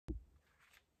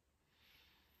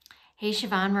Hey,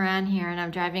 Sheevaun Moran here, and I'm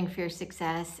driving Fierce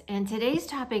Success. And today's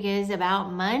topic is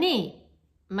about money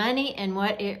and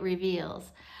what it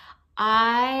reveals.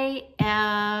 I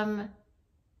am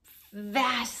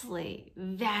vastly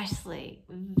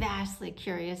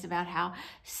curious about how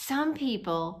some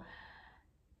people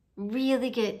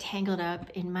really get tangled up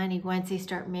in money once they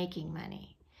start making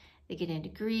money. They get into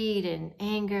greed and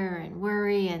anger and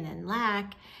worry and then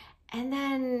lack. And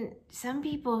then some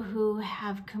people who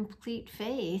have complete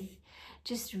faith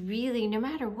just really, no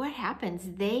matter what happens,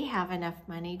 they have enough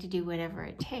money to do whatever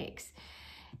it takes.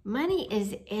 Money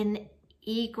is an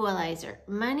equalizer.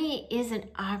 Money is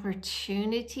an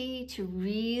opportunity to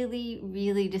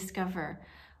really discover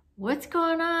what's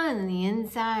going on the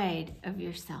inside of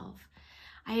yourself.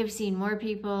 I have seen more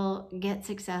people get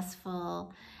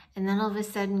successful and then all of a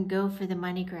sudden go for the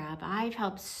money grab. I've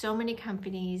helped so many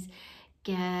companies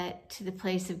get to the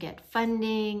place of get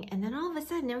funding, and then all of a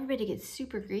sudden everybody gets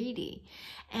super greedy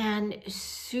and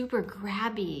super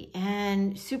grabby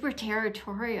and super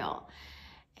territorial.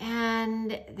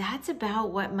 And that's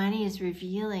about what money is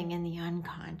revealing in the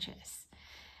unconscious.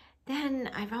 Then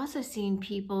I've also seen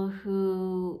people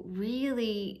who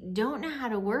really don't know how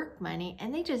to work money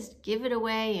and they just give it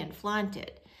away and flaunt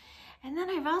it. And then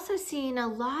I've also seen a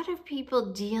lot of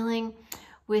people dealing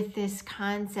with this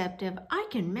concept of I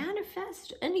can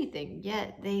manifest anything,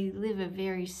 yet they live a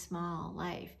very small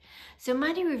life. So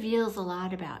money reveals a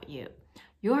lot about you.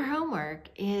 Your homework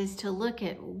is to look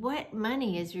at what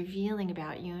money is revealing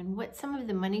about you and what some of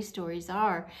the money stories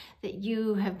are that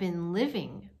you have been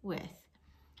living with.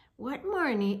 What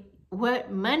money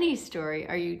story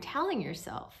are you telling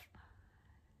yourself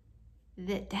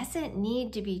that doesn't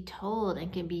need to be told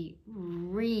and can be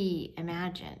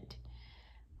reimagined?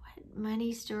 What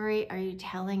money story are you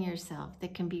telling yourself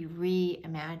that can be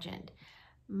reimagined?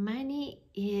 Money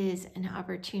is an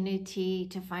opportunity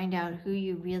to find out who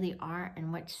you really are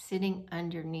and what's sitting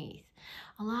underneath.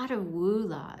 A lot of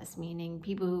woo-lahs, meaning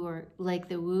people who are like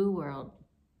the woo world,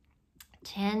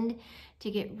 tend to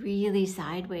get really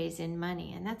sideways in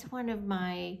money. And that's one of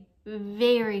my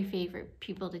very favorite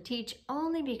people to teach,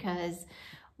 only because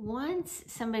once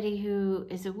somebody who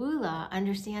is a woolah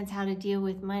understands how to deal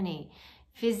with money,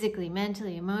 physically,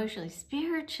 mentally, emotionally,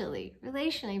 spiritually,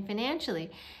 relationally,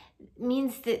 financially,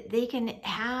 means that they can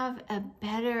have a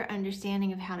better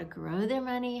understanding of how to grow their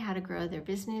money, how to grow their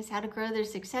business, how to grow their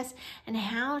success, and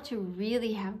how to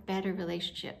really have better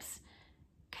relationships,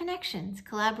 connections,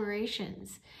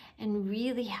 collaborations, and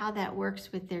really how that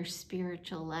works with their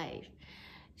spiritual life.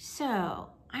 So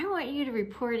I want you to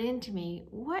report into me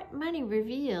what money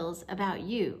reveals about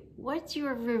you. What's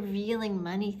your revealing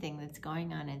money thing that's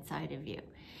going on inside of you?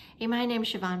 Hey, my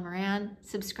name's Sheevaun Moran.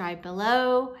 Subscribe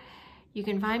below. You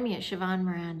can find me at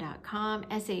SheevaunMoran.com,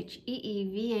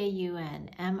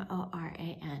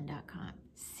 SheevaunMoran.com.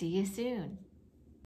 See you soon.